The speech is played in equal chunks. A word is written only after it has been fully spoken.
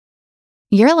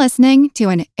You're listening to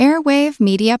an Airwave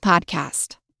Media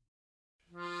Podcast.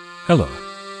 Hello,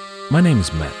 my name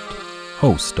is Matt,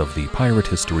 host of the Pirate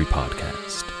History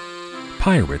Podcast.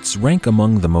 Pirates rank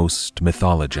among the most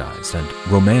mythologized and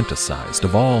romanticized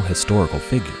of all historical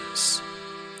figures.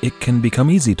 It can become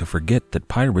easy to forget that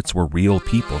pirates were real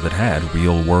people that had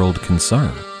real-world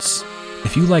concerns.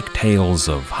 If you like tales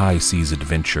of high-seas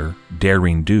adventure,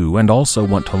 daring do, and also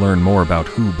want to learn more about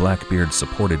who Blackbeard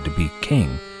supported to be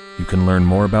king, you can learn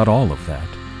more about all of that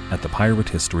at the Pirate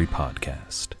History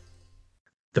Podcast.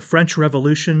 The French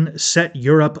Revolution set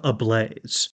Europe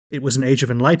ablaze. It was an age of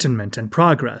enlightenment and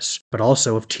progress, but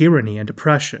also of tyranny and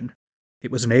oppression. It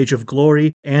was an age of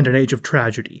glory and an age of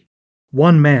tragedy.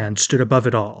 One man stood above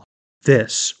it all.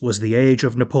 This was the Age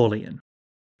of Napoleon.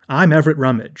 I'm Everett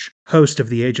Rummage, host of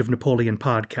the Age of Napoleon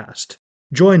podcast.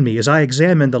 Join me as I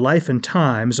examine the life and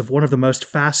times of one of the most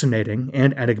fascinating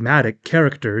and enigmatic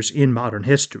characters in modern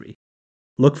history.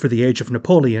 Look for the Age of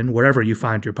Napoleon wherever you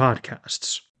find your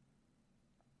podcasts.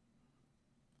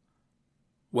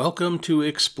 Welcome to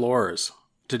Explorers.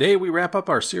 Today we wrap up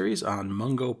our series on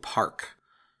Mungo Park.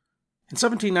 In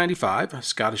 1795,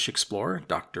 Scottish explorer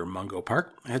Dr. Mungo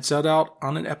Park had set out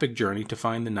on an epic journey to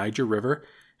find the Niger River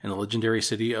and the legendary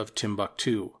city of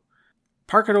Timbuktu.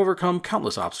 Park had overcome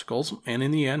countless obstacles, and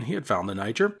in the end he had found the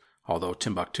Niger, although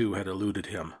Timbuktu had eluded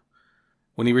him.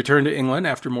 When he returned to England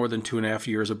after more than 2.5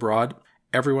 years abroad,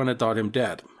 everyone had thought him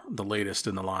dead, the latest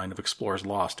in the line of explorers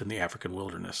lost in the African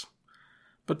wilderness.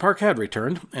 But Park had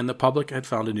returned, and the public had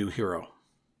found a new hero.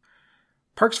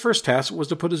 Park's first task was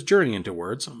to put his journey into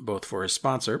words, both for his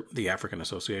sponsor, the African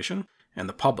Association, and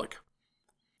the public.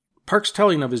 Park's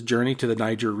telling of his journey to the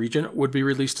Niger region would be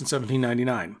released in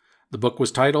 1799. The book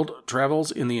was titled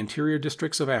Travels in the Interior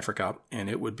Districts of Africa, and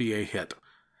it would be a hit.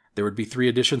 There would be 3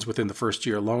 editions within the first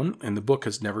year alone, and the book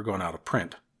has never gone out of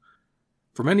print.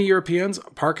 For many Europeans,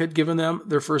 Park had given them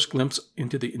their first glimpse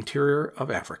into the interior of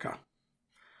Africa.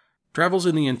 Travels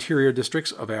in the Interior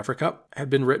Districts of Africa had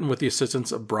been written with the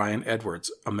assistance of Brian Edwards,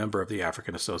 a member of the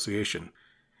African Association.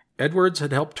 Edwards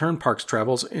had helped turn Park's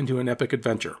travels into an epic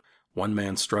adventure, one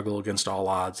man's struggle against all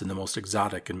odds in the most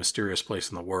exotic and mysterious place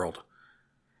in the world.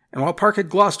 And while Park had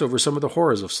glossed over some of the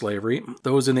horrors of slavery,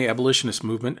 those in the abolitionist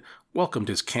movement welcomed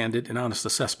his candid and honest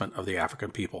assessment of the African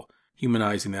people,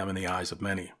 humanizing them in the eyes of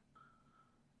many.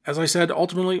 As I said,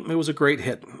 ultimately it was a great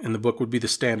hit, and the book would be the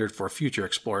standard for future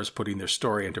explorers putting their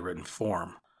story into written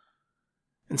form.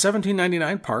 In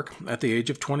 1799, Park, at the age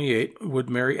of 28, would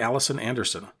marry Allison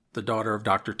Anderson, the daughter of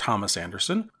Dr. Thomas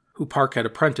Anderson, who Park had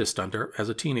apprenticed under as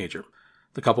a teenager.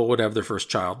 The couple would have their first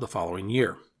child the following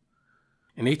year.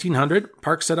 In 1800,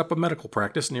 Park set up a medical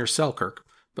practice near Selkirk,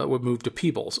 but would move to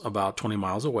Peebles, about 20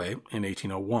 miles away, in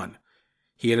 1801.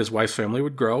 He and his wife's family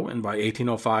would grow, and by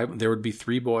 1805, there would be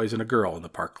 3 boys and a girl in the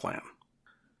Park clan.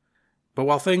 But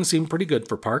while things seemed pretty good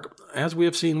for Park, as we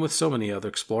have seen with so many other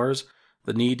explorers,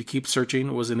 the need to keep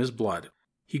searching was in his blood.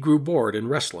 He grew bored and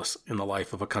restless in the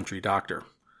life of a country doctor.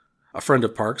 A friend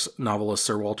of Park's, novelist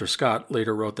Sir Walter Scott,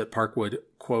 later wrote that Park would,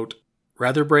 quote,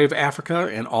 rather brave Africa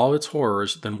and all its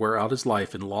horrors than wear out his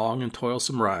life in long and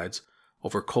toilsome rides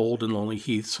over cold and lonely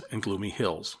heaths and gloomy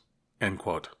hills. End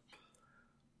quote.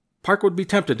 Park would be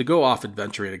tempted to go off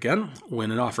adventuring again when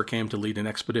an offer came to lead an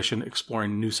expedition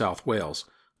exploring New South Wales,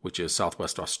 which is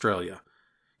southwest Australia.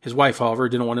 His wife, however,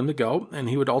 didn't want him to go, and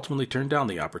he would ultimately turn down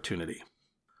the opportunity.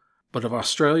 But if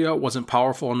Australia wasn't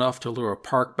powerful enough to lure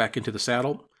Park back into the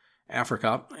saddle,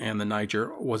 Africa and the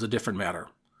Niger was a different matter.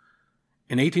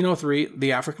 In 1803,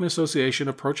 the African Association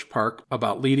approached Park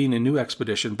about leading a new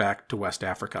expedition back to West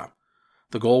Africa.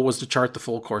 The goal was to chart the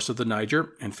full course of the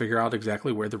Niger and figure out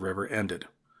exactly where the river ended.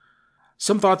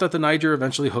 Some thought that the Niger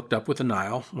eventually hooked up with the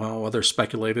Nile, while others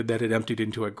speculated that it emptied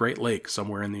into a great lake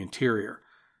somewhere in the interior.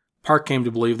 Park came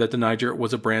to believe that the Niger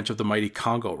was a branch of the mighty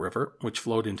Congo River, which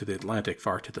flowed into the Atlantic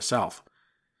far to the south.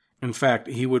 In fact,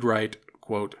 he would write,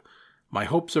 quote, "My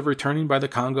hopes of returning by the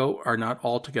Congo are not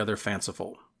altogether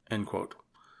fanciful." End quote.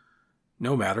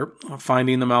 No matter,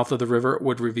 finding the mouth of the river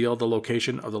would reveal the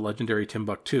location of the legendary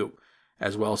Timbuktu,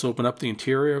 as well as open up the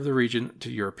interior of the region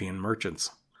to European merchants.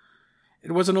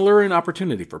 It was an alluring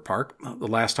opportunity for Park. The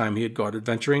last time he had gone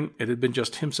adventuring, it had been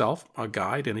just himself, a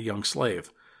guide, and a young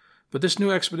slave. But this new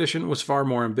expedition was far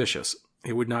more ambitious.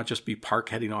 It would not just be Park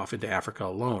heading off into Africa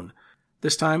alone.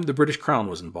 This time, the British Crown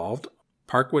was involved.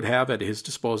 Park would have at his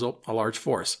disposal a large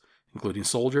force, including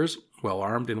soldiers, well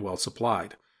armed and well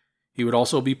supplied. He would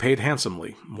also be paid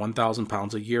handsomely,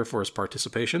 £1,000 a year for his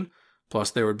participation,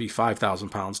 plus there would be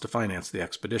 £5,000 to finance the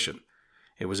expedition.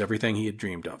 It was everything he had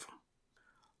dreamed of.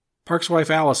 Park's wife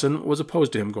Allison was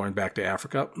opposed to him going back to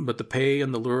Africa, but the pay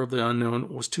and the lure of the unknown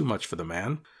was too much for the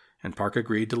man, and Park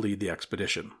agreed to lead the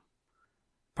expedition.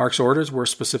 Park's orders were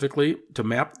specifically to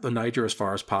map the Niger as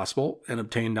far as possible and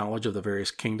obtain knowledge of the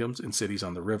various kingdoms and cities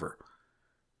on the river.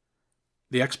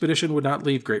 The expedition would not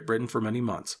leave Great Britain for many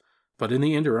months, but in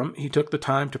the interim he took the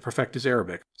time to perfect his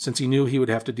Arabic, since he knew he would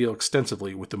have to deal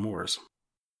extensively with the Moors.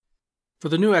 For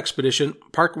the new expedition,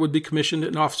 Park would be commissioned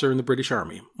an officer in the British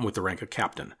Army, with the rank of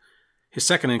captain. His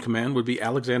second in command would be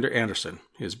Alexander Anderson,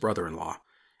 his brother-in-law.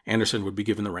 Anderson would be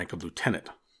given the rank of lieutenant.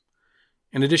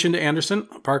 In addition to Anderson,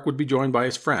 Park would be joined by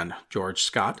his friend, George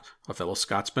Scott, a fellow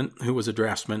Scotsman who was a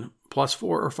draftsman, plus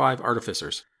 4 or 5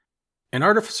 artificers. An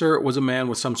artificer was a man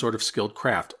with some sort of skilled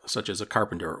craft, such as a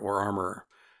carpenter or armorer.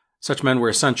 Such men were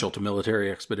essential to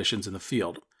military expeditions in the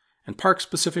field, and Park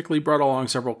specifically brought along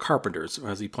several carpenters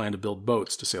as he planned to build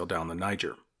boats to sail down the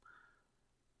Niger.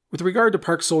 With regard to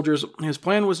Park's soldiers, his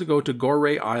plan was to go to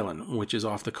Gorée Island, which is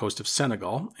off the coast of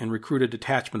Senegal, and recruit a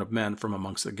detachment of men from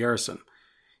amongst the garrison.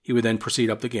 He would then proceed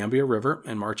up the Gambia River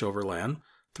and march overland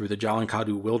through the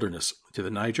Jalankadu wilderness to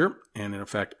the Niger, and in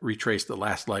effect retrace the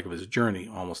last leg of his journey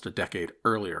almost a decade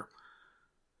earlier.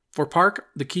 For Park,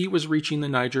 the key was reaching the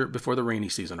Niger before the rainy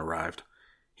season arrived.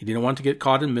 He didn't want to get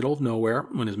caught in the middle of nowhere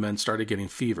when his men started getting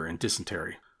fever and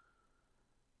dysentery.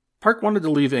 Park wanted to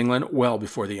leave England well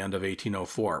before the end of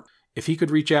 1804. If he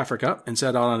could reach Africa and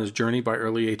set out on his journey by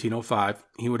early 1805,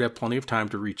 he would have plenty of time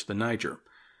to reach the Niger.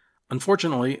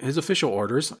 Unfortunately, his official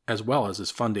orders, as well as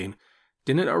his funding,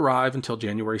 didn't arrive until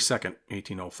January 2,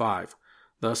 1805.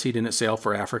 Thus, he didn't sail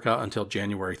for Africa until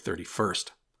January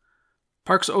 31st.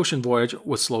 Park's ocean voyage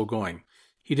was slow going.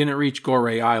 He didn't reach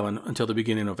Gorée Island until the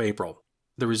beginning of April.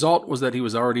 The result was that he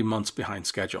was already months behind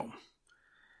schedule.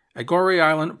 At Gorée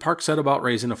Island, Park set about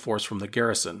raising a force from the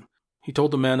garrison. He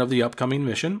told the men of the upcoming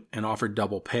mission and offered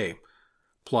double pay.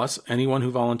 Plus, anyone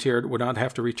who volunteered would not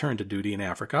have to return to duty in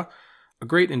Africa, a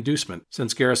great inducement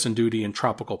since garrison duty in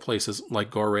tropical places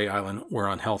like Gorée Island were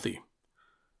unhealthy.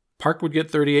 Park would get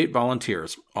 38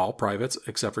 volunteers, all privates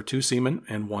except for 2 seamen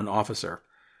and 1 officer.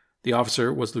 The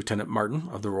officer was Lieutenant Martin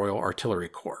of the Royal Artillery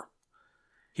Corps.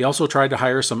 He also tried to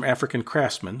hire some African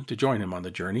craftsmen to join him on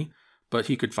the journey, but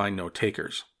he could find no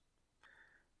takers.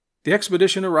 The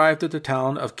expedition arrived at the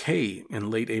town of Kei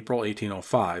in late April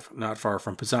 1805, not far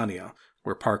from Pisania,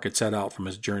 where Park had set out from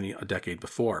his journey a decade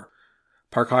before.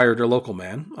 Park hired a local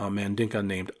man, a Mandinka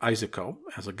named Isako,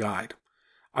 as a guide.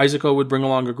 Isako would bring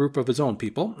along a group of his own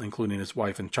people, including his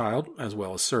wife and child, as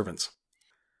well as servants.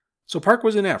 So Park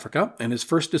was in Africa, and his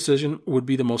first decision would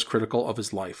be the most critical of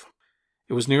his life.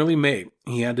 It was nearly May.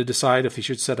 He had to decide if he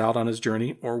should set out on his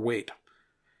journey or wait.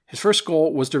 His first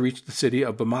goal was to reach the city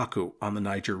of Bamako on the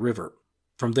Niger River.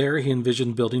 From there, he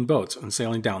envisioned building boats and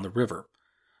sailing down the river.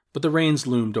 But the rains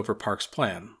loomed over Park's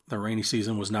plan. The rainy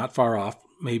season was not far off,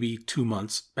 maybe 2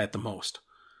 months at the most.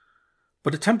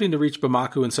 But attempting to reach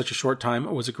Bamako in such a short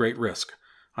time was a great risk.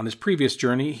 On his previous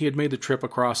journey, he had made the trip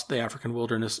across the African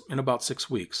wilderness in about 6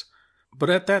 weeks. But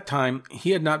at that time,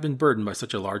 he had not been burdened by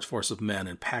such a large force of men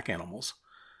and pack animals.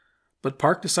 But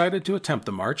Park decided to attempt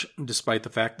the march, despite the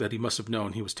fact that he must have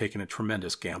known he was taking a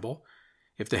tremendous gamble.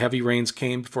 If the heavy rains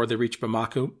came before they reached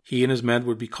Bamako, he and his men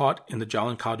would be caught in the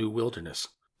Jalankadu wilderness.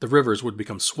 The rivers would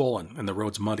become swollen and the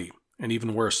roads muddy, and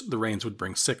even worse, the rains would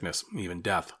bring sickness, even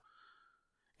death.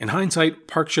 In hindsight,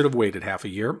 Park should have waited half a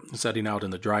year, setting out in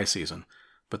the dry season.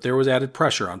 But there was added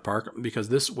pressure on Park because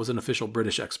this was an official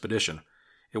British expedition.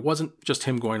 It wasn't just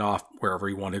him going off wherever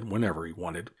he wanted, whenever he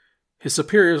wanted. His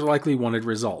superiors likely wanted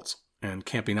results, and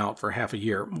camping out for half a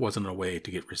year wasn't a way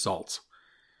to get results.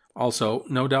 Also,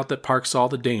 no doubt that Park saw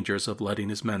the dangers of letting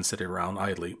his men sit around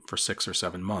idly for 6 or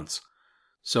 7 months.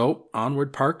 So,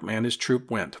 onward Park and his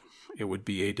troop went. It would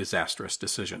be a disastrous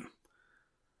decision.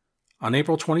 On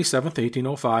April 27,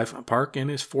 1805, Park and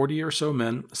his 40 or so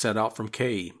men set out from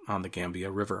Kei on the Gambia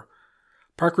River.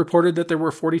 Park reported that there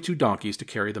were 42 donkeys to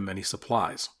carry the many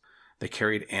supplies. They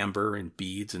carried amber and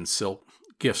beads and silk,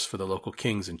 gifts for the local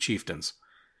kings and chieftains.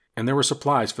 And there were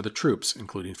supplies for the troops,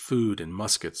 including food and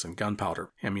muskets and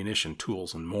gunpowder, ammunition,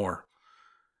 tools, and more.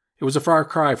 It was a far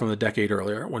cry from the decade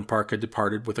earlier when Park had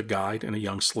departed with a guide and a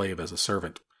young slave as a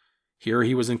servant. Here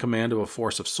he was in command of a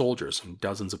force of soldiers and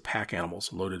dozens of pack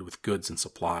animals loaded with goods and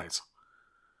supplies.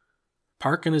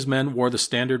 Park and his men wore the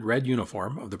standard red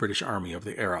uniform of the British Army of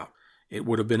the era. It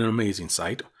would have been an amazing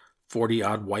sight,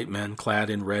 40-odd white men clad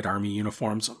in red army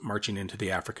uniforms marching into the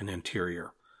African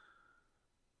interior.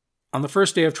 On the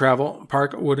first day of travel,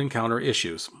 Park would encounter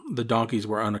issues. The donkeys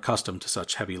were unaccustomed to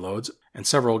such heavy loads, and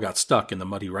several got stuck in the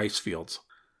muddy rice fields.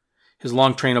 His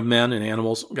long train of men and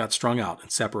animals got strung out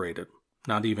and separated.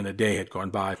 Not even a day had gone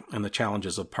by, and the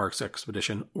challenges of Park's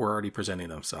expedition were already presenting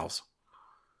themselves.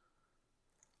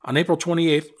 On April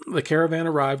 28th, the caravan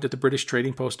arrived at the British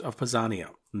trading post of Paisania.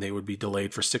 They would be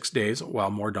delayed for 6 days while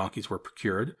more donkeys were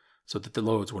procured, so that the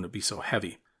loads wouldn't be so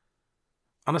heavy.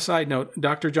 On a side note,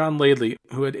 Dr. John Laidley,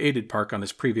 who had aided Park on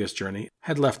his previous journey,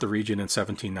 had left the region in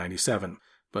 1797,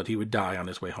 but he would die on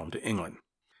his way home to England.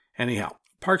 Anyhow,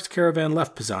 Park's caravan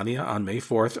left Paisania on May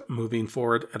 4th, moving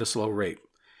forward at a slow rate.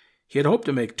 He had hoped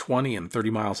to make 20 and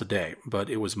 30 miles a day, but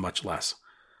it was much less.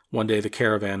 One day the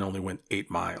caravan only went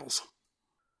 8 miles.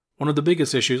 One of the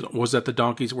biggest issues was that the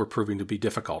donkeys were proving to be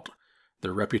difficult.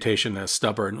 Their reputation as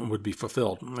stubborn would be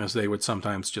fulfilled, as they would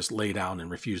sometimes just lay down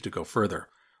and refuse to go further,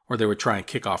 or they would try and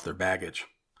kick off their baggage.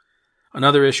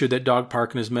 Another issue that dogged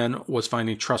Park and his men was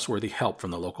finding trustworthy help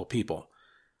from the local people.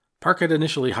 Park had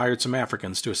initially hired some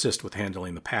Africans to assist with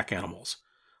handling the pack animals.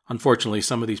 Unfortunately,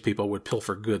 some of these people would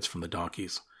pilfer goods from the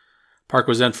donkeys. Park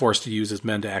was then forced to use his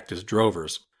men to act as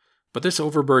drovers, but this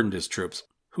overburdened his troops,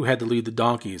 who had to lead the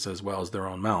donkeys as well as their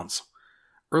own mounts.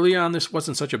 Early on, this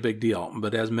wasn't such a big deal,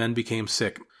 but as men became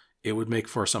sick, it would make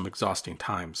for some exhausting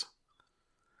times.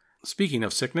 Speaking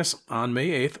of sickness, on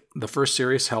May 8th, the first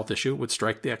serious health issue would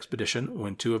strike the expedition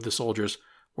when 2 of the soldiers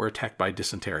were attacked by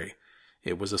dysentery.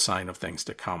 It was a sign of things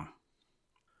to come.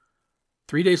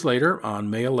 3 days later, on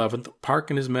May 11th, Park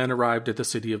and his men arrived at the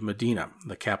city of Medina,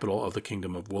 the capital of the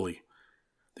Kingdom of Woolly.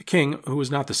 The king, who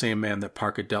was not the same man that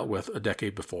Park had dealt with a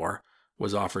decade before,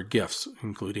 was offered gifts,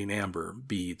 including amber,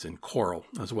 beads, and coral,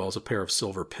 as well as a pair of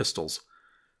silver pistols.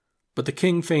 But the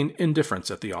king feigned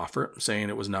indifference at the offer, saying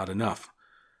it was not enough.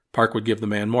 Park would give the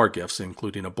man more gifts,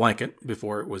 including a blanket,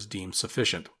 before it was deemed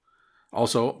sufficient.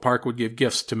 Also, Park would give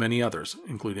gifts to many others,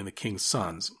 including the king's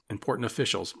sons, important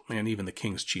officials, and even the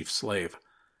king's chief slave.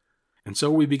 And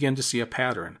so we begin to see a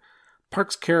pattern.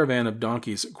 Park's caravan of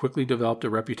donkeys quickly developed a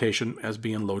reputation as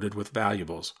being loaded with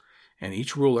valuables, and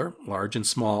each ruler, large and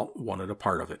small, wanted a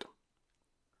part of it.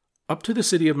 Up to the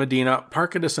city of Medina,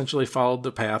 Park had essentially followed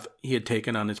the path he had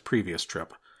taken on his previous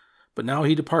trip, but now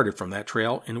he departed from that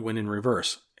trail and went in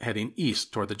reverse, heading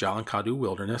east toward the Jalankadu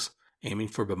wilderness, aiming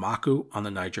for Bamako on the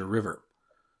Niger River.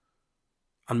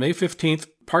 On May 15th,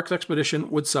 Park's expedition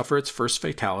would suffer its first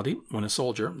fatality when a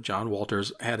soldier, John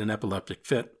Walters, had an epileptic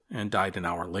fit and died an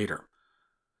hour later.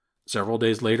 Several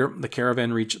days later, the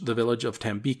caravan reached the village of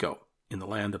Tambiko, in the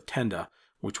land of Tenda,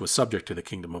 which was subject to the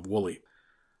Kingdom of Woolly.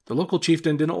 The local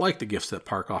chieftain didn't like the gifts that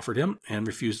Park offered him and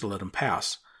refused to let him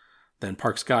pass. Then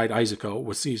Park's guide, Isako,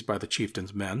 was seized by the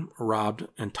chieftain's men, robbed,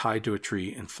 and tied to a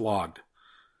tree and flogged.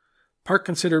 Park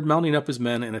considered mounting up his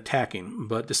men and attacking,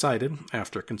 but decided,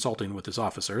 after consulting with his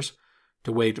officers,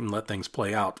 to wait and let things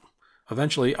play out.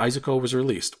 Eventually, Isako was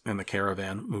released, and the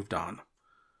caravan moved on.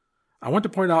 I want to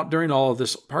point out during all of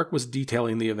this, Park was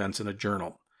detailing the events in a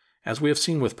journal. As we have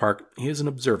seen with Park, he is an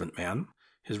observant man.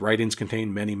 His writings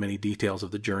contain many, many details of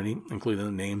the journey, including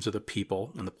the names of the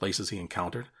people and the places he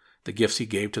encountered, the gifts he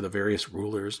gave to the various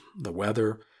rulers, the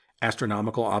weather,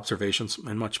 astronomical observations,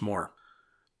 and much more.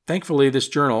 Thankfully, this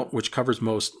journal, which covers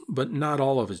most, but not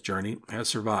all of his journey, has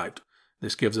survived.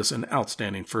 This gives us an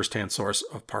outstanding first-hand source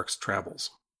of Park's travels.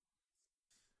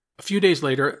 A few days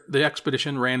later, the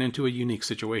expedition ran into a unique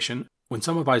situation when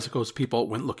some of Isako's people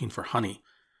went looking for honey.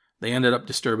 They ended up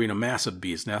disturbing a massive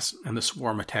bee's nest, and the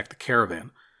swarm attacked the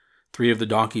caravan. 3 of the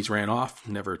donkeys ran off,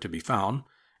 never to be found,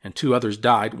 and 2 others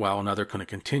died while another couldn't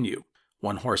continue.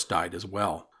 1 horse died as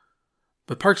well.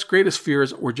 But Park's greatest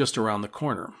fears were just around the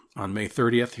corner. On May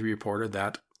 30th, he reported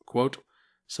that, quote,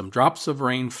 "Some drops of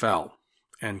rain fell,"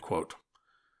 end quote.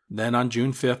 Then on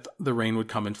June 5th, the rain would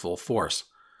come in full force.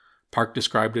 Park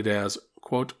described it as,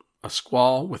 quote, "a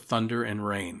squall with thunder and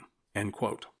rain," end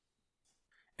quote.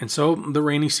 And so the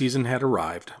rainy season had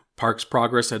arrived. Park's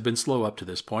progress had been slow up to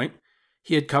this point.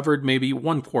 He had covered maybe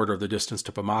 1/4 of the distance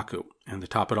to Bamako, and to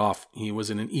top it off, he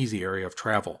was in an easy area of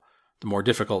travel. The more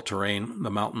difficult terrain, the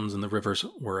mountains and the rivers,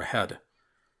 were ahead.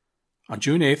 On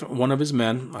June 8th, one of his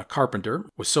men, a carpenter,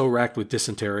 was so racked with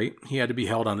dysentery he had to be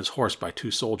held on his horse by 2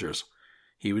 soldiers.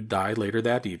 He would die later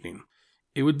that evening.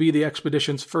 It would be the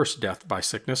expedition's first death by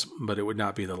sickness, but it would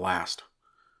not be the last.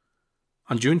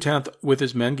 On June 10th, with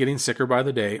his men getting sicker by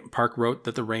the day, Park wrote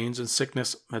that the rains and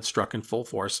sickness had struck in full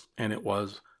force, and it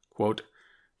was, quote,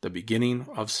 "the beginning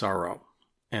of sorrow,"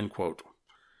 end quote.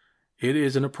 It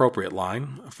is an appropriate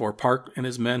line, for Park and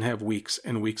his men have weeks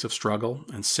and weeks of struggle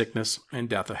and sickness and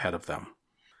death ahead of them.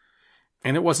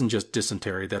 And it wasn't just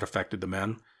dysentery that affected the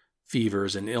men.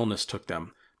 Fevers and illness took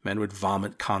them. Men would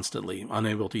vomit constantly,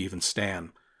 unable to even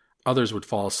stand. Others would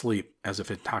fall asleep as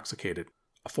if intoxicated,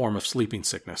 a form of sleeping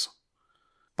sickness.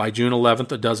 By June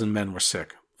 11th, a dozen men were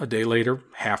sick. A day later,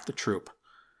 half the troop.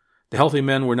 The healthy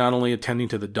men were not only attending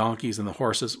to the donkeys and the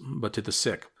horses, but to the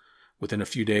sick. Within a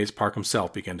few days, Park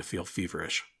himself began to feel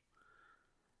feverish.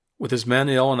 With his men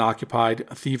ill and occupied,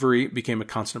 thievery became a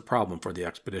constant problem for the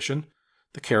expedition.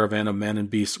 The caravan of men and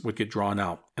beasts would get drawn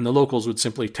out, and the locals would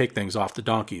simply take things off the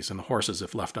donkeys and the horses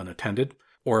if left unattended,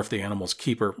 or if the animal's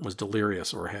keeper was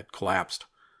delirious or had collapsed.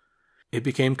 It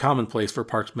became commonplace for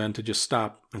Park's men to just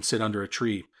stop and sit under a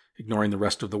tree, ignoring the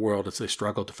rest of the world as they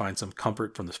struggled to find some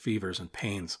comfort from the fevers and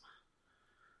pains.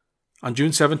 On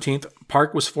June 17th,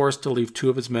 Park was forced to leave 2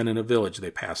 of his men in a village they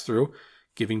passed through,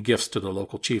 giving gifts to the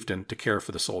local chieftain to care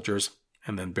for the soldiers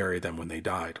and then bury them when they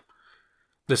died.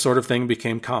 This sort of thing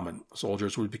became common.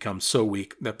 Soldiers would become so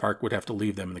weak that Park would have to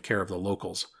leave them in the care of the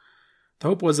locals. The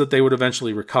hope was that they would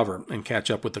eventually recover and catch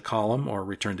up with the column or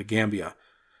return to Gambia,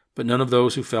 but none of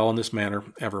those who fell in this manner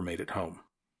ever made it home.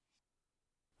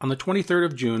 On the 23rd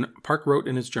of June, Park wrote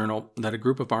in his journal that a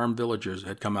group of armed villagers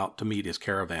had come out to meet his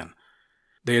caravan.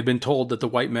 They had been told that the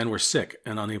white men were sick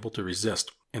and unable to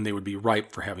resist, and they would be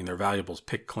ripe for having their valuables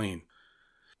picked clean.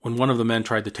 When one of the men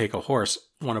tried to take a horse,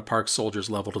 one of Park's soldiers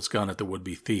leveled his gun at the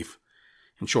would-be thief.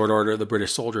 In short order, the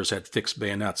British soldiers had fixed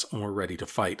bayonets and were ready to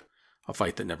fight, a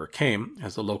fight that never came,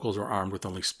 as the locals were armed with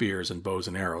only spears and bows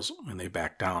and arrows, and they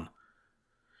backed down.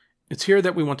 It's here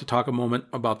that we want to talk a moment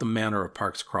about the manner of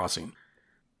Park's crossing.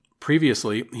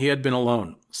 Previously, he had been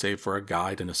alone, save for a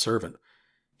guide and a servant.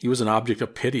 He was an object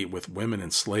of pity, with women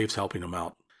and slaves helping him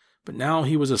out. But now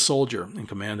he was a soldier in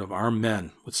command of armed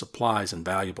men with supplies and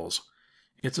valuables.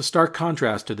 It's a stark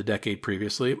contrast to the decade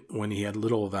previously, when he had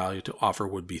little value to offer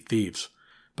would-be thieves.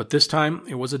 But this time,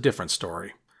 it was a different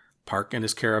story. Park and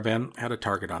his caravan had a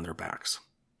target on their backs.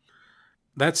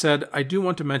 That said, I do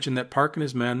want to mention that Park and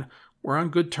his men were on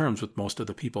good terms with most of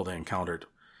the people they encountered.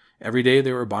 Every day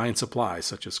they were buying supplies,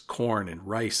 such as corn and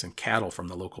rice and cattle from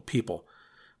the local people.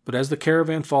 But as the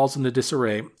caravan falls into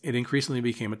disarray, it increasingly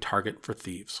became a target for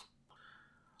thieves.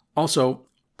 Also,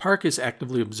 Park is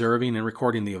actively observing and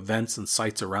recording the events and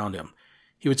sights around him.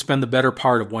 He would spend the better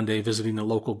part of one day visiting the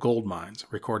local gold mines,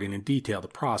 recording in detail the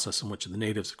process in which the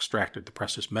natives extracted the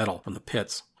precious metal from the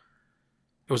pits.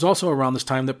 It was also around this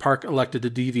time that Park elected to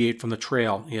deviate from the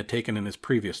trail he had taken in his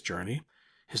previous journey.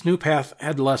 His new path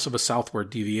had less of a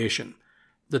southward deviation.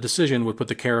 The decision would put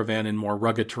the caravan in more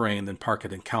rugged terrain than Park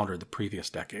had encountered the previous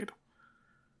decade.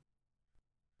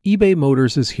 eBay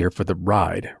Motors is here for the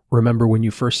ride. Remember when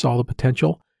you first saw the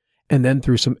potential? And then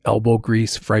through some elbow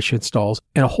grease, fresh installs,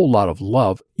 and a whole lot of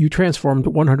love, you transformed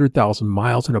 100,000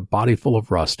 miles and a body full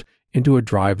of rust into a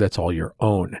drive that's all your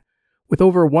own. With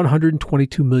over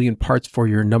 122 million parts for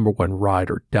your number one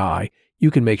ride or die, you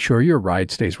can make sure your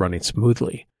ride stays running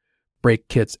smoothly. Brake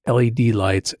kits, LED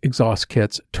lights, exhaust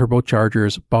kits,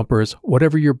 turbochargers, bumpers,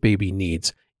 whatever your baby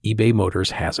needs, eBay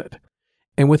Motors has it.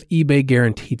 And with eBay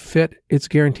Guaranteed Fit, it's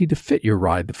guaranteed to fit your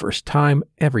ride the first time,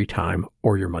 every time,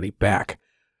 or your money back.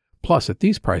 Plus, at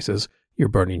these prices, you're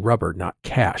burning rubber, not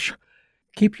cash.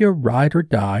 Keep your ride or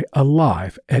die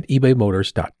alive at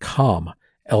ebaymotors.com.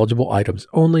 Eligible items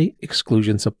only,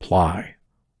 exclusions apply.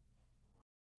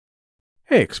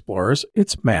 Hey explorers,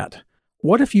 it's Matt.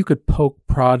 What if you could poke,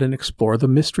 prod, and explore the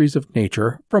mysteries of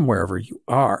nature from wherever you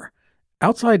are?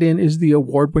 Outside In is the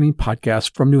award-winning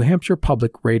podcast from New Hampshire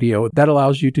Public Radio that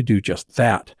allows you to do just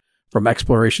that. From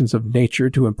explorations of nature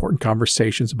to important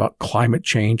conversations about climate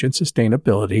change and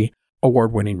sustainability,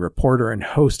 award-winning reporter and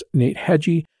host Nate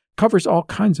Hedgie covers all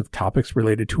kinds of topics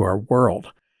related to our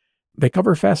world. They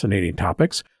cover fascinating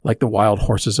topics like the wild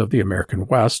horses of the American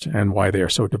West and why they are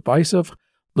so divisive,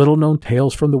 little-known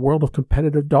tales from the world of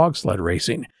competitive dog sled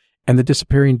racing, and the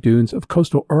disappearing dunes of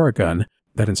coastal Oregon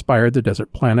that inspired the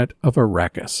desert planet of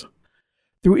Arrakis.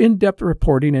 Through in-depth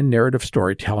reporting and narrative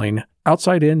storytelling,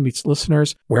 Outside In meets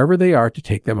listeners wherever they are to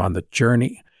take them on the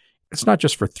journey. It's not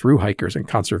just for thru-hikers and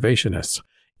conservationists.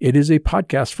 It is a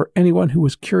podcast for anyone who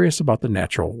is curious about the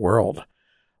natural world.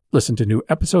 Listen to new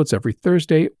episodes every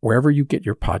Thursday wherever you get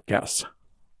your podcasts.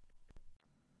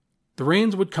 The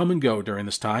rains would come and go during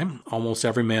this time. Almost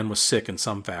every man was sick in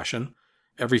some fashion.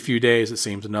 Every few days, it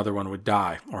seems another one would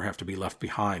die or have to be left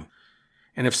behind.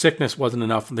 And if sickness wasn't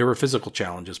enough, there were physical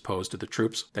challenges posed to the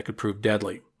troops that could prove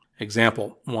deadly.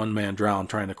 Example, one man drowned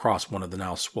trying to cross one of the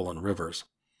now swollen rivers.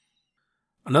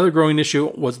 Another growing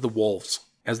issue was the wolves.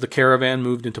 As the caravan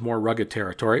moved into more rugged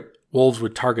territory, wolves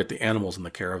would target the animals in the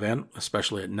caravan,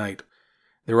 especially at night.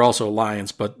 There were also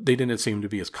lions, but they didn't seem to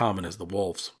be as common as the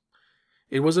wolves.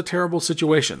 It was a terrible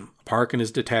situation. Park and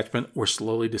his detachment were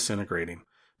slowly disintegrating.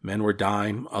 Men were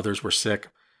dying, others were sick.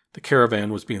 The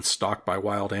caravan was being stalked by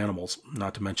wild animals,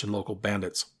 not to mention local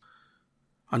bandits.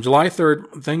 On July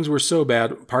 3rd, things were so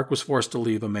bad, Park was forced to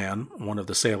leave a man, one of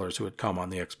the sailors who had come on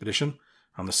the expedition,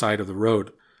 on the side of the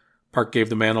road. Park gave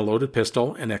the man a loaded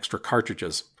pistol and extra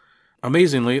cartridges.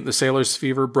 Amazingly, the sailor's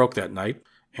fever broke that night,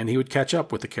 and he would catch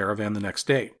up with the caravan the next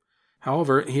day.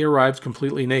 However, he arrived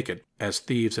completely naked, as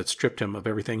thieves had stripped him of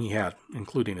everything he had,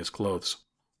 including his clothes.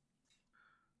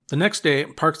 The next day,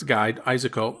 Park's guide,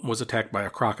 Isako, was attacked by a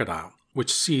crocodile,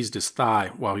 which seized his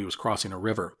thigh while he was crossing a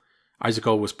river.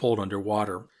 Isako was pulled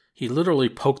underwater. He literally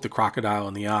poked the crocodile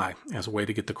in the eye as a way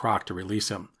to get the croc to release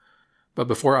him. But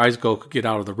before Isako could get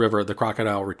out of the river, the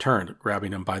crocodile returned,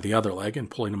 grabbing him by the other leg and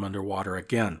pulling him underwater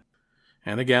again.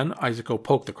 And again, Isako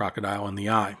poked the crocodile in the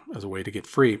eye as a way to get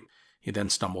free. He then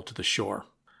stumbled to the shore.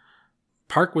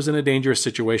 Park was in a dangerous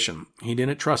situation. He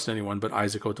didn't trust anyone but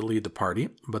Isako to lead the party,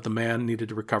 but the man needed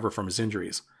to recover from his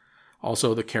injuries.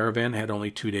 Also, the caravan had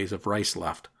only 2 days of rice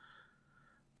left.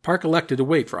 Park elected to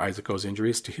wait for Isako's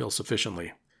injuries to heal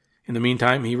sufficiently. In the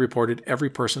meantime, he reported every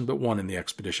person but one in the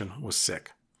expedition was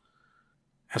sick.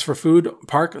 As for food,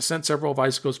 Park sent several of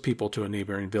Isako's people to a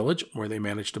neighboring village where they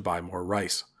managed to buy more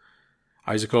rice.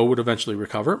 Isako would eventually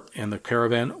recover, and the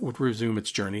caravan would resume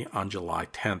its journey on July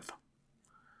 10th.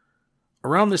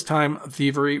 Around this time,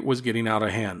 thievery was getting out of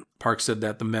hand. Park said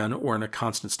that the men were in a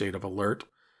constant state of alert.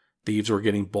 Thieves were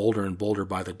getting bolder and bolder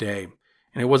by the day,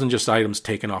 and it wasn't just items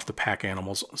taken off the pack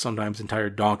animals. Sometimes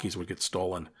entire donkeys would get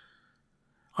stolen.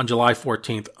 On July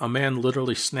 14th, a man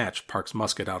literally snatched Park's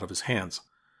musket out of his hands.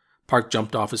 Park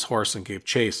jumped off his horse and gave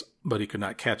chase, but he could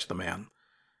not catch the man.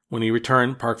 When he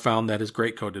returned, Park found that his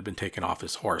greatcoat had been taken off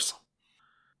his horse.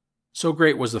 So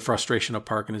great was the frustration of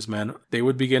Park and his men, they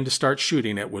would begin to start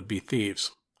shooting at would-be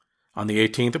thieves. On the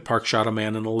 18th, Park shot a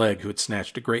man in the leg who had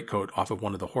snatched a greatcoat off of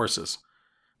one of the horses.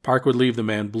 Park would leave the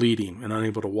man bleeding and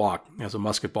unable to walk, as a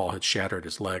musket ball had shattered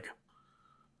his leg.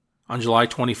 On July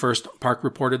 21st, Park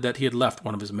reported that he had left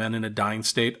one of his men in a dying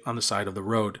state on the side of the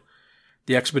road.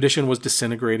 The expedition was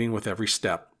disintegrating with every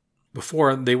step.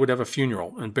 Before, they would have a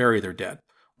funeral and bury their dead,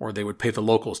 or they would pay the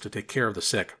locals to take care of the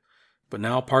sick. But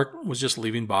now Park was just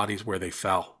leaving bodies where they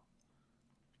fell.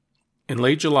 In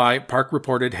late July, Park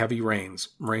reported heavy rains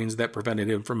that prevented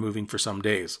him from moving for some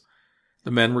days.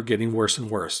 The men were getting worse and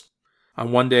worse.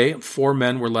 On one day, 4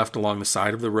 men were left along the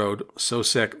side of the road, so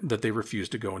sick that they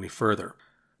refused to go any further.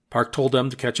 Park told them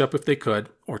to catch up if they could,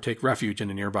 or take refuge in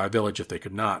a nearby village if they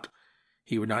could not.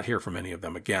 He would not hear from any of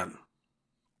them again.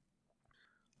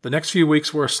 The next few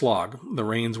weeks were a slog. The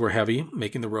rains were heavy,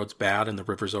 making the roads bad and the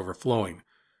rivers overflowing.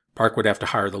 Park would have to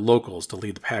hire the locals to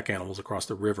lead the pack animals across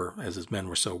the river, as his men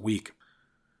were so weak.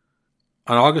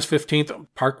 On August 15th,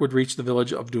 Park would reach the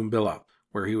village of Dumbilla,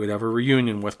 where he would have a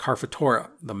reunion with Karfatora,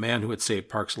 the man who had saved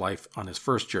Park's life on his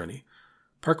first journey.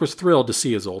 Park was thrilled to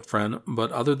see his old friend,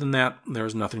 but other than that, there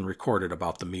is nothing recorded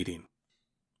about the meeting.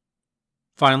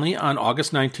 Finally, on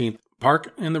August 19th,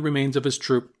 Park and the remains of his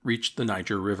troop reached the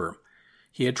Niger River.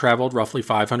 He had traveled roughly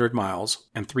 500 miles,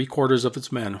 and 3/4 of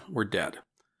its men were dead.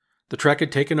 The trek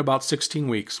had taken about 16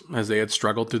 weeks, as they had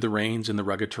struggled through the rains and the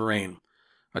rugged terrain.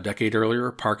 A decade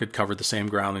earlier, Park had covered the same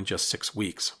ground in just 6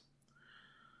 weeks.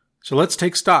 So let's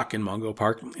take stock in Mungo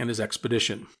Park and his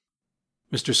expedition.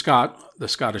 Mr. Scott, the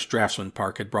Scottish draftsman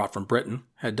Park had brought from Britain,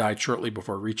 had died shortly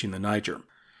before reaching the Niger.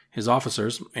 His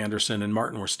officers, Anderson and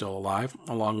Martin, were still alive,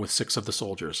 along with 6 of the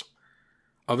soldiers.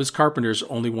 Of his carpenters,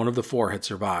 only 1 of the 4 had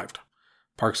survived.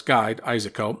 Park's guide,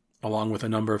 Isako, along with a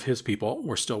number of his people,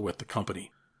 were still with the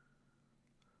company.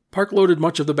 Park loaded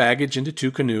much of the baggage into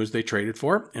 2 canoes they traded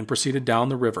for and proceeded down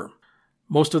the river.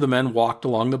 Most of the men walked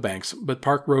along the banks, but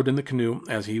Park rode in the canoe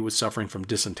as he was suffering from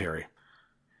dysentery.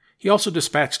 He also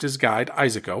dispatched his guide,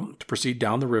 Isako, to proceed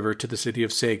down the river to the city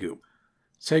of Segu.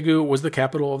 Segu was the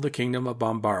capital of the kingdom of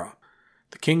Bambara.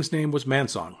 The king's name was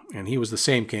Mansong, and he was the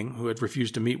same king who had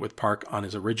refused to meet with Park on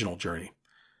his original journey.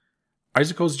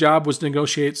 Isako's job was to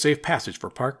negotiate safe passage for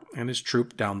Park and his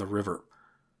troop down the river.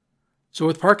 So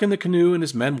with Park in the canoe and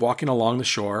his men walking along the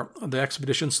shore, the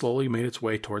expedition slowly made its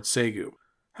way towards Segu.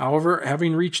 However,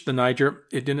 having reached the Niger,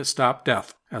 it didn't stop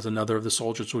death, as another of the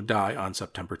soldiers would die on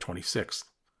September 26th.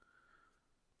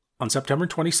 On September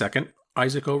 22nd,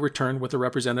 Isako returned with a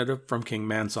representative from King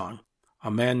Mansong,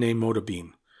 a man named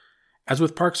Modabine. As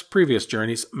with Park's previous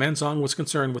journeys, Mansong was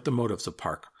concerned with the motives of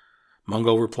Park.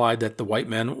 Mungo replied that the white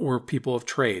men were people of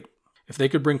trade. If they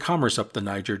could bring commerce up the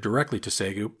Niger directly to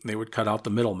Segu, they would cut out the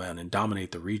middlemen and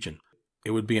dominate the region.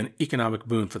 It would be an economic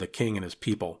boon for the king and his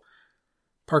people.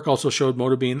 Park also showed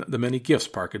Modabine the many gifts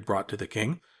Park had brought to the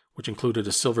king, which included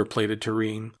a silver-plated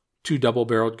tureen, 2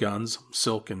 double-barreled guns,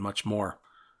 silk, and much more.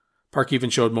 Park even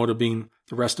showed Modabine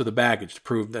the rest of the baggage to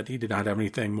prove that he did not have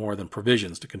anything more than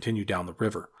provisions to continue down the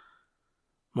river.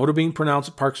 Modabine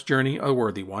pronounced Park's journey a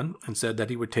worthy one and said that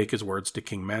he would take his words to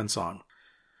King Mansong.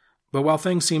 But while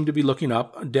things seemed to be looking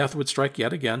up, death would strike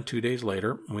yet again 2 days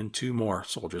later when 2 more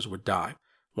soldiers would die,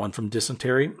 one from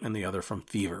dysentery and the other from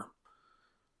fever.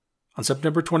 On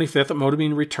September 25th,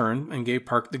 Motabine returned and gave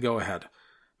Park the go-ahead.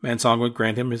 Mansong would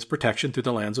grant him his protection through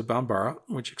the lands of Bambara,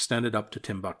 which extended up to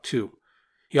Timbuktu.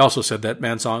 He also said that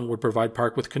Mansong would provide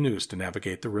Park with canoes to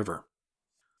navigate the river.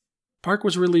 Park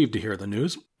was relieved to hear the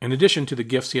news. In addition to the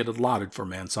gifts he had allotted for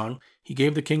Mansong, he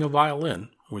gave the king a violin,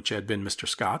 which had been Mr.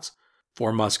 Scott's,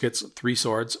 4 muskets, 3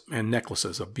 swords, and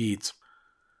necklaces of beads.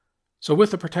 So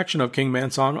with the protection of King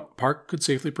Mansong, Park could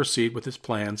safely proceed with his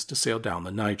plans to sail down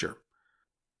the Niger.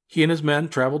 He and his men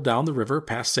traveled down the river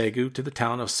past Segu to the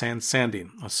town of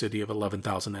Sansanding, a city of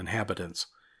 11,000 inhabitants.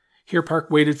 Here Park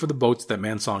waited for the boats that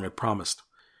Mansong had promised.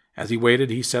 As he waited,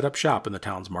 he set up shop in the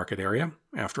town's market area.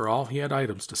 After all, he had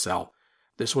items to sell.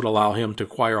 This would allow him to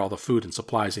acquire all the food and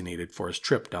supplies he needed for his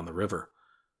trip down the river.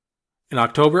 In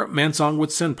October, Mansong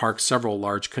would send Park several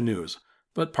large canoes,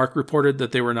 but Park reported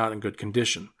that they were not in good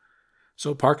condition.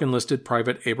 So Park enlisted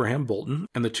Private Abraham Bolton,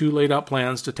 and the two laid out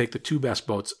plans to take the 2 best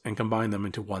boats and combine them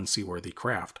into one seaworthy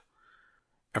craft.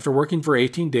 After working for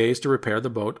 18 days to repair the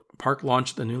boat, Park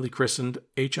launched the newly christened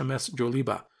HMS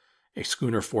Joliba, a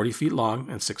schooner 40 feet long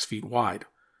and 6 feet wide.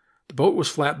 The boat was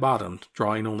flat-bottomed,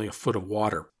 drawing only a foot of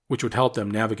water, which would help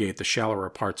them navigate the shallower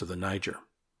parts of the Niger.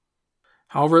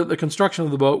 However, the construction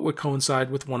of the boat would coincide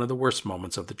with one of the worst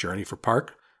moments of the journey for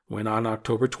Park, when on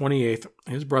October 28th,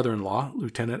 his brother-in-law,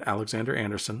 Lieutenant Alexander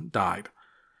Anderson, died.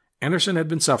 Anderson had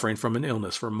been suffering from an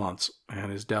illness for months,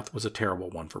 and his death was a terrible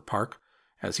one for Park,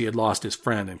 as he had lost his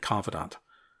friend and confidant.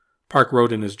 Park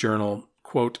wrote in his journal,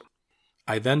 quote,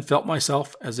 "I then felt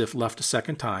myself as if left a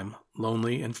second time,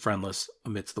 lonely and friendless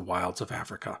amidst the wilds of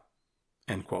Africa."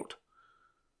 End quote.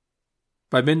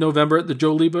 By mid-November, the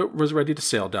Joliba was ready to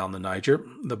sail down the Niger.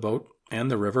 The boat and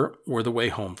the river were the way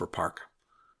home for Park.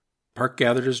 Park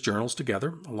gathered his journals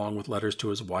together, along with letters to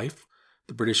his wife,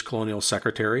 the British colonial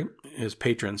secretary, his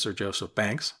patron Sir Joseph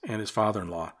Banks, and his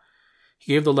father-in-law.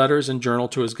 He gave the letters and journal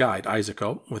to his guide,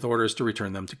 Isaaco, with orders to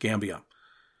return them to Gambia.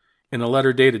 In a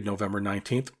letter dated November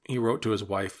 19th, he wrote to his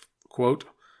wife, quote,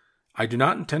 "I do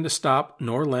not intend to stop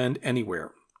nor land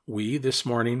anywhere. We, this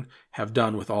morning, have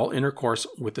done with all intercourse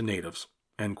with the natives."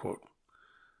 End quote.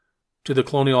 To the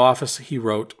Colonial Office, he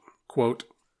wrote, quote,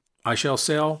 "I shall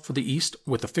sail for the East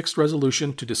with a fixed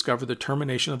resolution to discover the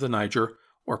termination of the Niger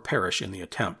or perish in the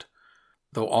attempt.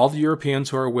 Though all the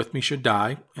Europeans who are with me should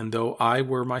die, and though I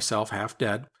were myself half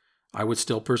dead, I would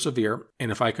still persevere,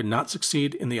 and if I could not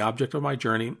succeed in the object of my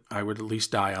journey, I would at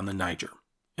least die on the Niger."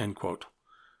 End quote.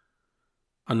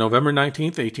 On November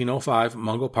 19th, 1805,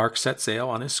 Mungo Park set sail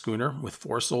on his schooner with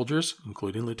 4 soldiers,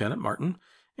 including Lieutenant Martin,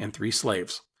 and 3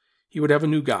 slaves. He would have a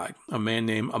new guide, a man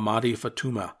named Amadi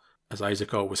Fatuma, as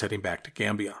Isaaco was heading back to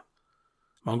Gambia.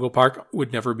 Mungo Park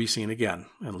would never be seen again,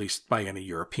 at least by any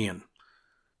European.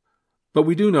 But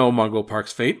we do know Mungo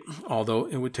Park's fate, although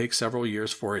it would take several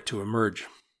years for it to emerge.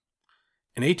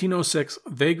 In 1806,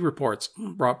 vague reports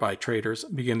brought by traders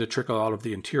began to trickle out of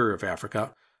the interior of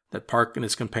Africa that Park and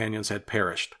his companions had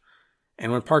perished.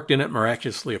 And when Park didn't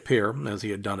miraculously appear, as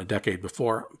he had done a decade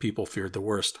before, people feared the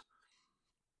worst.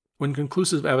 When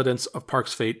conclusive evidence of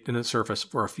Park's fate didn't surface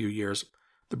for a few years,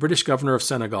 the British governor of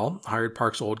Senegal hired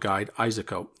Park's old guide,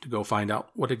 Isaaco, to go find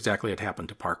out what exactly had happened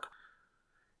to Park.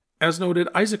 As noted,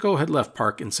 Isaaco had left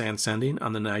Park in Sansanding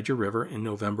on the Niger River in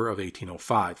November of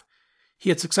 1805. He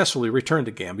had successfully returned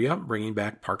to Gambia, bringing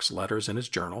back Park's letters and his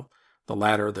journal, the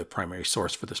latter the primary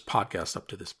source for this podcast up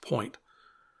to this point.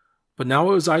 But now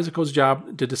it was Isaaco's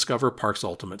job to discover Park's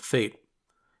ultimate fate.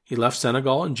 He left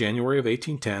Senegal in January of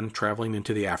 1810, traveling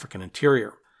into the African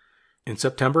interior. In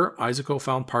September, Isaaco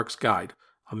found Park's guide,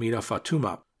 Amida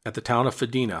Fatuma, at the town of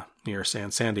Fedina, near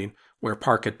Sansanding, where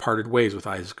Park had parted ways with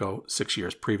Isaaco 6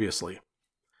 years previously.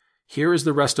 Here is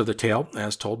the rest of the tale,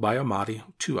 as told by Amadi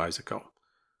to Isaaco.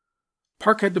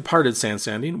 Park had departed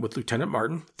Sansanding with Lieutenant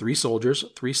Martin, 3 soldiers,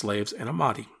 3 slaves, and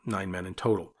Amadi, 9 men in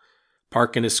total.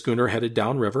 Park and his schooner headed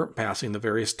downriver, passing the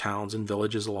various towns and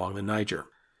villages along the Niger.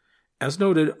 As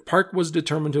noted, Park was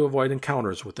determined to avoid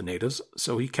encounters with the natives,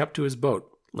 so he kept to his boat,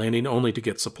 landing only to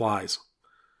get supplies.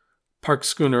 Park's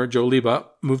schooner, Joliba,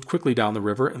 moved quickly down the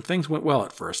river, and things went well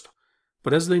at first.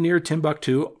 But as they neared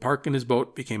Timbuktu, Park and his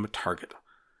boat became a target.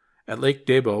 At Lake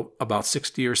Debo, about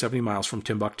 60 or 70 miles from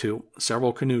Timbuktu,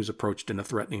 several canoes approached in a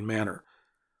threatening manner.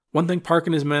 One thing Park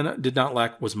and his men did not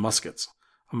lack was muskets.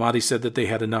 Amadi said that they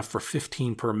had enough for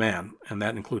 15 per man, and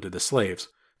that included the slaves,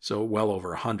 so well over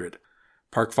 100.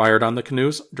 Park fired on the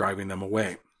canoes, driving them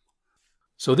away.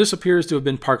 So this appears to have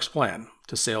been Park's plan,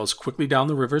 to sail as quickly down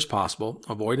the river as possible,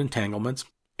 avoid entanglements,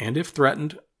 and if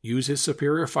threatened, use his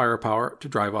superior firepower to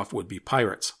drive off would-be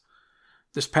pirates.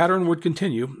 This pattern would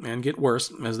continue and get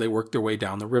worse as they worked their way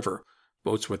down the river,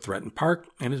 Boats would threaten Park,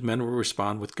 and his men would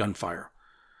respond with gunfire.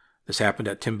 This happened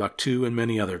at Timbuktu and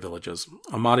many other villages.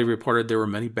 Amadi reported there were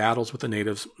many battles with the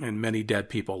natives and many dead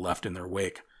people left in their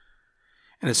wake.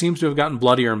 And it seems to have gotten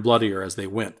bloodier and bloodier as they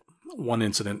went. One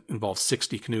incident involved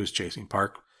 60 canoes chasing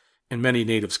Park, and many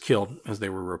natives killed as they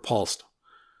were repulsed.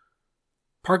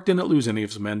 Park didn't lose any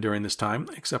of his men during this time,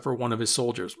 except for one of his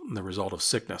soldiers, the result of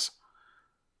sickness.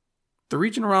 The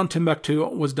region around Timbuktu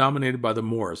was dominated by the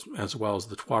Moors, as well as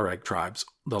the Tuareg tribes,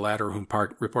 the latter whom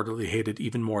Park reportedly hated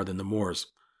even more than the Moors.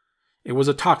 It was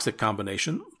a toxic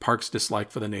combination, Park's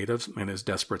dislike for the natives and his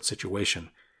desperate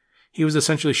situation. He was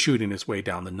essentially shooting his way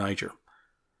down the Niger.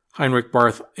 Heinrich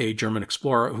Barth, a German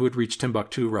explorer who had reached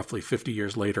Timbuktu roughly 50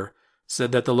 years later,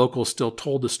 said that the locals still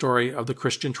told the story of the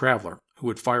Christian traveler who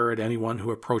would fire at anyone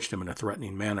who approached him in a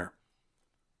threatening manner.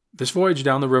 This voyage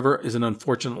down the river is an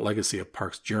unfortunate legacy of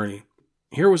Park's journey.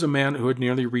 Here was a man who had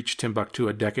nearly reached Timbuktu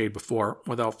a decade before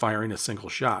without firing a single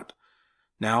shot.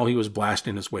 Now he was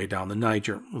blasting his way down the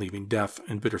Niger, leaving death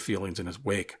and bitter feelings in his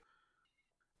wake.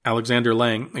 Alexander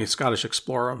Lang, a Scottish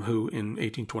explorer who, in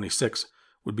 1826,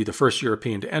 would be the first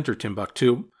European to enter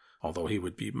Timbuktu, although he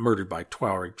would be murdered by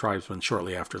Tuareg tribesmen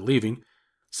shortly after leaving,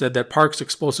 said that Park's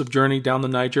explosive journey down the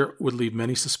Niger would leave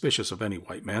many suspicious of any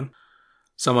white man.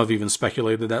 Some have even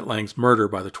speculated that Lang's murder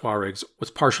by the Tuaregs was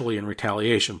partially in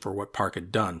retaliation for what Park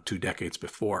had done 2 decades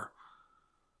before.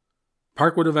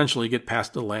 Park would eventually get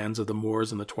past the lands of the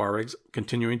Moors and the Tuaregs,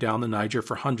 continuing down the Niger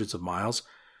for hundreds of miles,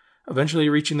 eventually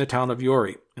reaching the town of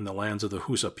Yori in the lands of the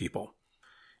Hausa people.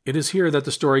 It is here that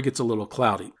the story gets a little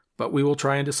cloudy, but we will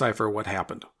try and decipher what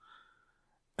happened.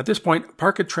 At this point,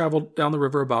 Park had traveled down the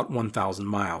river about 1,000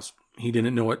 miles. He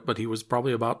didn't know it, but he was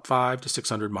probably about 500 to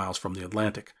 600 miles from the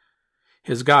Atlantic.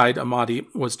 His guide, Amadi,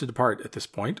 was to depart at this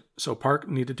point, so Park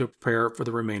needed to prepare for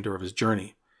the remainder of his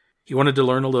journey. He wanted to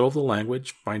learn a little of the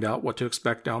language, find out what to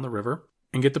expect down the river,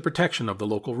 and get the protection of the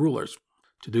local rulers.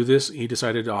 To do this, he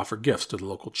decided to offer gifts to the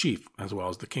local chief, as well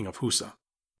as the king of Hausa.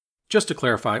 Just to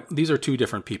clarify, these are 2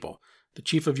 different people. The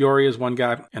chief of Yori is one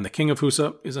guy, and the king of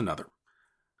Hausa is another.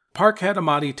 Park had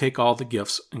Amadi take all the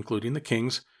gifts, including the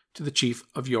king's, to the chief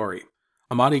of Yori.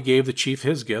 Amadi gave the chief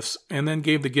his gifts, and then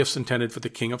gave the gifts intended for the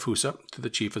king of Hausa to the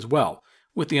chief as well,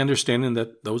 with the understanding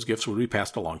that those gifts would be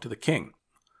passed along to the king.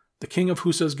 The king of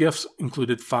Hausa's gifts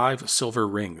included 5 silver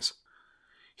rings.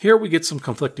 Here we get some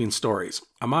conflicting stories.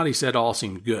 Amadi said all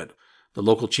seemed good. The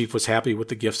local chief was happy with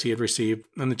the gifts he had received,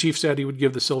 and the chief said he would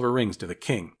give the silver rings to the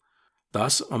king.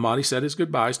 Thus, Amadi said his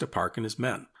goodbyes to Park and his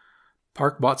men.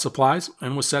 Park bought supplies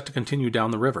and was set to continue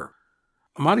down the river.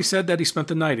 Amadi said that he spent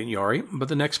the night in Yori, but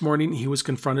the next morning he was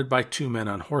confronted by 2 men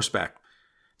on horseback.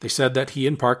 They said that he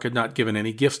and Park had not given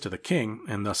any gifts to the king,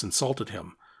 and thus insulted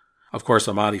him. Of course,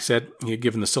 Amadi said he had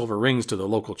given the silver rings to the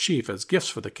local chief as gifts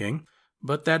for the king,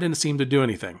 but that didn't seem to do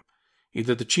anything.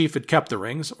 Either the chief had kept the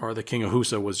rings, or the king of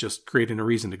Hausa was just creating a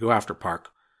reason to go after Park.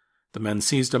 The men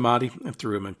seized Amadi and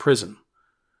threw him in prison.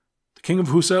 The king of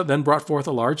Hausa then brought forth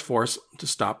a large force to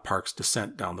stop Park's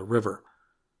descent down the river.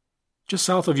 Just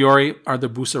south of Yori are the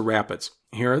Busa Rapids.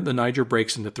 Here, the Niger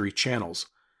breaks into 3 channels.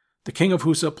 The king of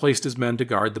Hausa placed his men to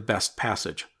guard the best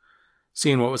passage.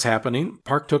 Seeing what was happening,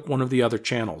 Park took one of the other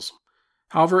channels.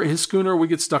 However, his schooner would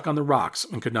get stuck on the rocks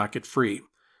and could not get free.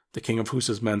 The king of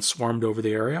Hausa's men swarmed over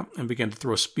the area and began to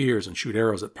throw spears and shoot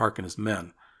arrows at Park and his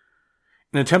men.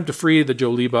 In an attempt to free the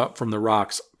Joliba from the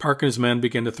rocks, Park and his men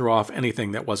began to throw off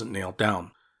anything that wasn't nailed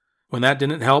down. When that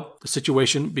didn't help, the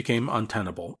situation became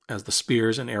untenable, as the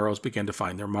spears and arrows began to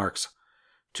find their marks.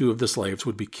 2 of the slaves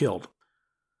would be killed.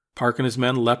 Park and his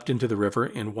men leapt into the river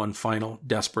in one final,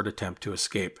 desperate attempt to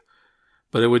escape.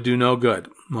 But it would do no good.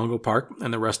 Mungo Park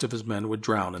and the rest of his men would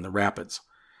drown in the rapids.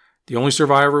 The only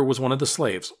survivor was one of the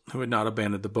slaves, who had not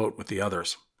abandoned the boat with the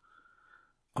others.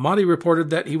 Amadi reported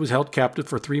that he was held captive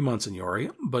for 3 months in Yori,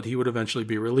 but he would eventually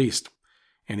be released,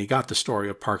 and he got the story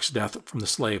of Park's death from the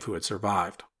slave who had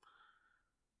survived.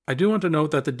 I do want to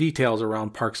note that the details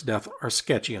around Park's death are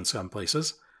sketchy in some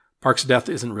places. Park's death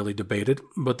isn't really debated,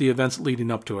 but the events leading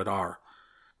up to it are.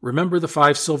 Remember the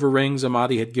 5 silver rings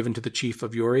Amadi had given to the chief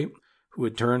of Yori, who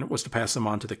in turn was to pass them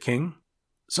on to the king?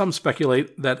 Some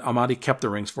speculate that Amadi kept the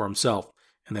rings for himself,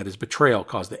 and that his betrayal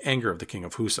caused the anger of the king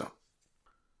of Hausa.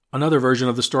 Another version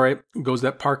of the story goes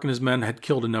that Park and his men had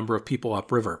killed a number of people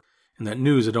upriver, and that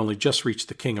news had only just reached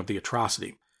the king of the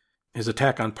atrocity. His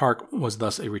attack on Park was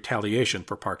thus a retaliation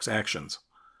for Park's actions.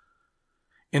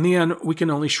 In the end, we can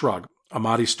only shrug.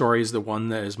 Amadi's story is the one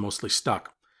that is mostly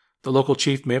stuck. The local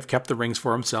chief may have kept the rings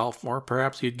for himself, or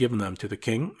perhaps he had given them to the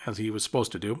king, as he was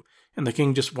supposed to do, and the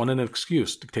king just wanted an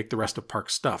excuse to take the rest of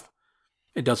Park's stuff.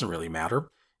 It doesn't really matter.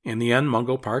 In the end,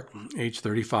 Mungo Park, age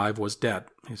 35, was dead,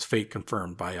 his fate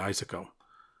confirmed by Isako.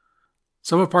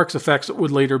 Some of Park's effects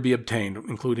would later be obtained,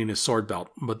 including his sword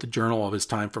belt, but the journal of his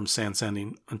time from sand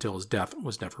sending until his death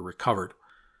was never recovered.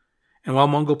 And while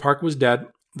Mungo Park was dead,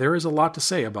 there is a lot to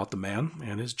say about the man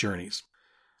and his journeys.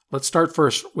 Let's start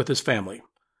first with his family.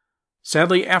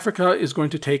 Sadly, Africa is going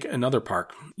to take another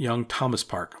Park, young Thomas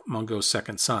Park, Mungo's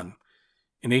second son.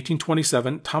 In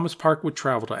 1827, Thomas Park would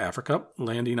travel to Africa,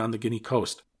 landing on the Guinea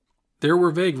coast. There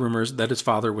were vague rumors that his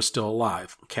father was still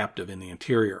alive, captive in the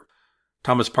interior.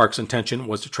 Thomas Park's intention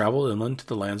was to travel inland to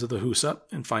the lands of the Hausa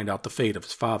and find out the fate of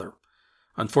his father.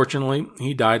 Unfortunately,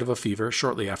 he died of a fever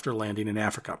shortly after landing in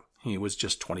Africa. He was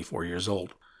just 24 years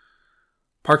old.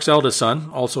 Park's eldest son,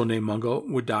 also named Mungo,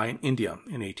 would die in India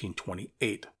in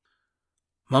 1828.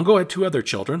 Mungo had two other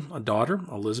children, a daughter,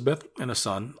 Elizabeth, and a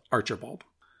son, Archibald.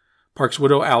 Park's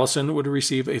widow, Allison, would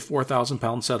receive a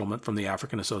 4,000-pound settlement from the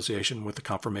African Association with the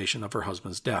confirmation of her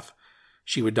husband's death.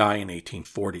 She would die in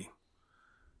 1840.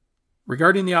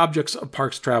 Regarding the objects of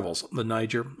Park's travels, the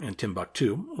Niger and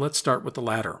Timbuktu, let's start with the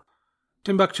latter.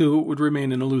 Timbuktu would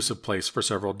remain an elusive place for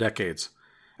several decades.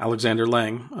 Alexander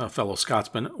Lang, a fellow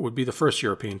Scotsman, would be the first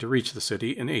European to reach the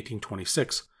city in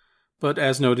 1826, but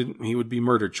as noted, he would be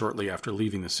murdered shortly after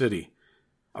leaving the city.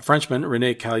 A Frenchman,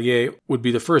 René Callier, would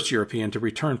be the first European to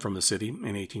return from the city in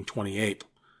 1828.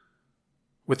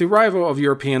 With the arrival of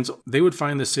Europeans, they would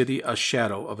find the city a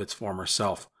shadow of its former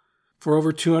self. For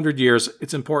over 200 years,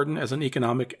 its importance as an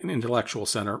economic and intellectual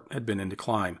center had been in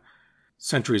decline.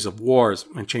 Centuries of wars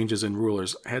and changes in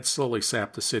rulers had slowly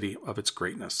sapped the city of its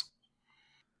greatness.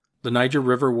 The Niger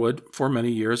River would, for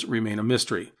many years, remain a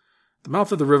mystery. The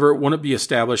mouth of the river wouldn't be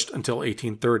established until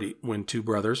 1830, when two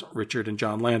brothers, Richard and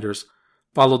John Landers,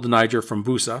 followed the Niger from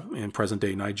Busa, in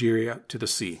present-day Nigeria, to the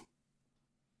sea.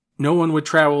 No one would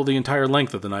travel the entire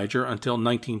length of the Niger until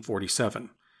 1947.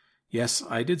 Yes,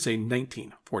 I did say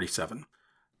 1947.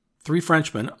 Three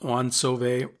Frenchmen, Juan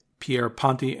Sauvé, Pierre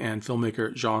Ponty, and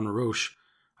filmmaker Jean Roche,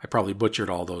 I probably butchered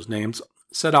all those names,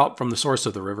 set out from the source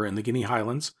of the river in the Guinea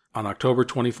Highlands on October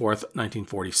 24,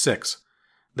 1946.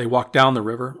 They walked down the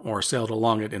river, or sailed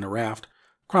along it in a raft,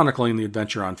 chronicling the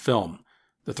adventure on film.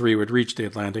 The three would reach the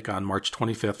Atlantic on March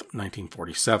 25,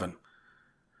 1947.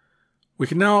 We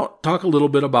can now talk a little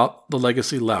bit about the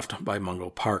legacy left by Mungo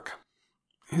Park.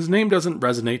 His name doesn't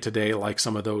resonate today like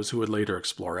some of those who would later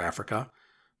explore Africa,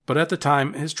 but at the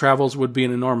time, his travels would be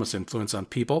an enormous influence on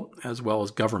people as well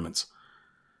as governments.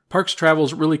 Park's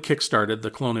travels really kick-started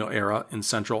the colonial era in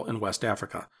Central and West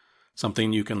Africa,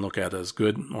 something you can look at as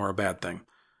good or a bad thing.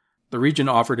 The region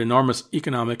offered enormous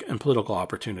economic and political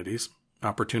opportunities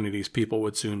people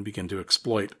would soon begin to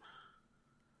exploit.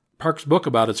 Park's book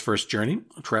about his first journey,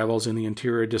 Travels in the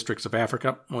Interior Districts of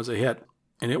Africa, was a hit,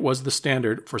 and it was the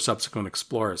standard for subsequent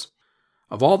explorers.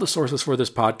 Of all the sources for this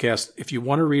podcast, if you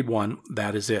want to read one,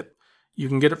 that is it. You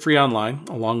can get it free online,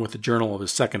 along with the journal of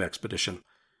his second expedition.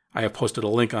 I have posted a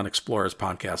link on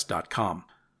explorerspodcast.com.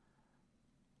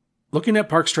 Looking at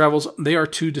Park's travels, they are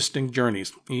two distinct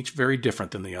journeys, each very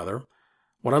different than the other.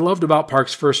 What I loved about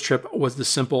Park's first trip was the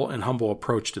simple and humble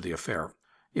approach to the affair.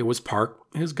 It was Park,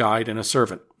 his guide, and a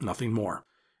servant, nothing more.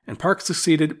 And Park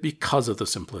succeeded because of the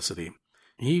simplicity.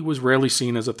 He was rarely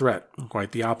seen as a threat,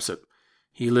 quite the opposite.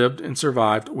 He lived and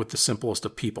survived with the simplest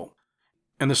of people.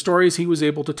 And the stories he was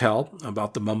able to tell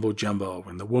about the mumbo-jumbo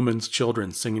and the woman's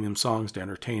children singing him songs to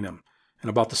entertain him, and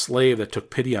about the slave that took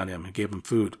pity on him and gave him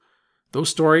food, those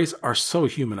stories are so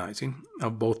humanizing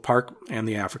of both Park and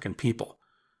the African people.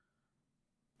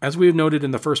 As we have noted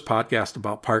in the first podcast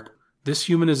about Park, this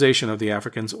humanization of the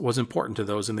Africans was important to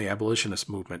those in the abolitionist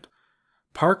movement.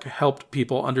 Park helped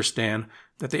people understand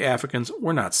that the Africans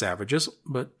were not savages,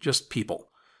 but just people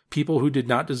who did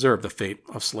not deserve the fate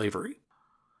of slavery.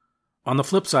 On the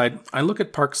flip side, I look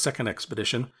at Park's second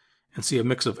expedition and see a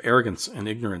mix of arrogance and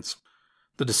ignorance.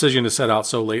 The decision to set out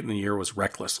so late in the year was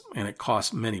reckless, and it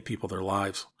cost many people their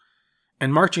lives.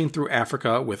 And marching through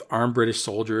Africa with armed British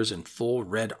soldiers in full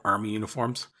Red Army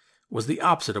uniforms was the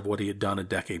opposite of what he had done a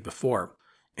decade before.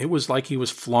 It was like he was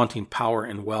flaunting power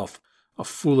and wealth, a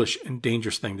foolish and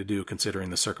dangerous thing to do considering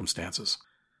the circumstances.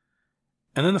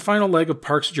 And then the final leg of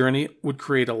Park's journey would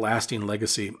create a lasting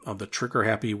legacy of the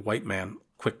trigger-happy white man,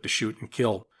 quick to shoot and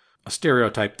kill, a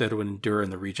stereotype that would endure in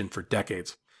the region for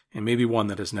decades, and maybe one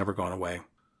that has never gone away.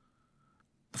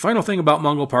 The final thing about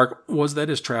Mungo Park was that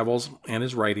his travels and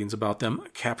his writings about them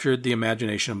captured the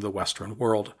imagination of the Western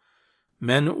world.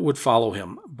 Men would follow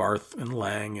him, Barth and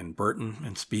Lang and Burton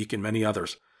and Speke and many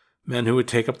others, men who would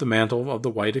take up the mantle of the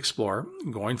white explorer,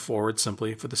 going forward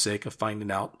simply for the sake of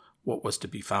finding out what was to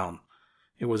be found.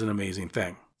 It was an amazing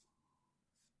thing.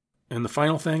 And the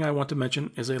final thing I want to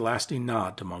mention is a lasting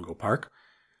nod to Mungo Park.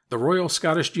 The Royal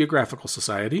Scottish Geographical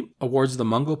Society awards the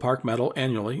Mungo Park Medal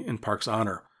annually in Park's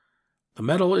honor. The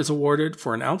medal is awarded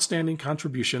for an outstanding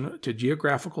contribution to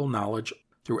geographical knowledge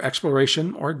through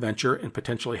exploration or adventure in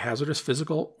potentially hazardous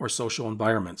physical or social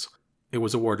environments. It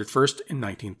was awarded first in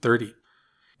 1930.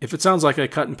 If it sounds like I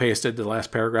cut and pasted the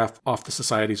last paragraph off the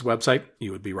Society's website,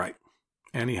 you would be right.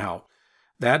 Anyhow,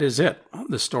 that is it,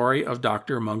 the story of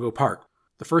Dr. Mungo Park,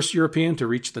 the first European to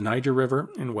reach the Niger River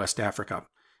in West Africa.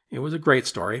 It was a great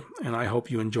story, and I hope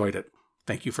you enjoyed it.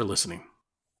 Thank you for listening.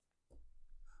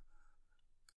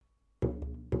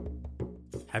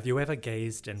 Have you ever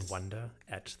gazed in wonder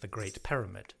at the Great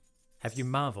Pyramid? Have you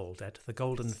marveled at the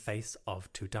golden face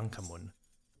of Tutankhamun?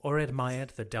 Or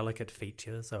admired the delicate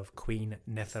features of Queen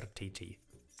Nefertiti?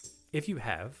 If you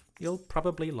have, you'll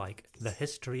probably like the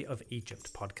History of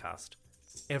Egypt podcast.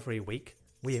 Every week,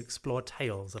 we explore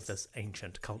tales of this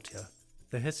ancient culture.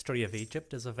 The History of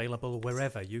Egypt is available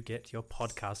wherever you get your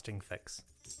podcasting fix.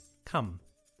 Come,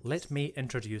 let me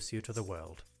introduce you to the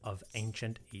world of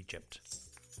ancient Egypt.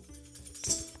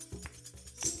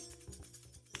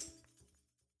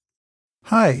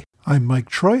 Hi, I'm Mike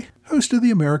Troy, host of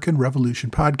the American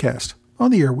Revolution podcast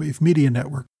on the Airwave Media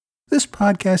Network. This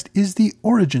podcast is the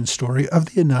origin story of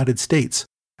the United States,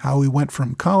 how we went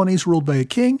from colonies ruled by a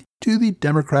king to the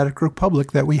democratic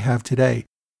republic that we have today.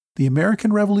 The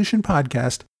American Revolution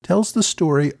podcast tells the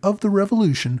story of the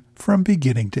revolution from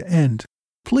beginning to end.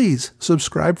 Please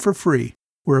subscribe for free.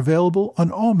 We're available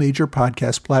on all major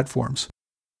podcast platforms.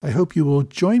 I hope you will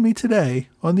join me today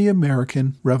on the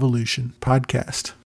American Revolution podcast.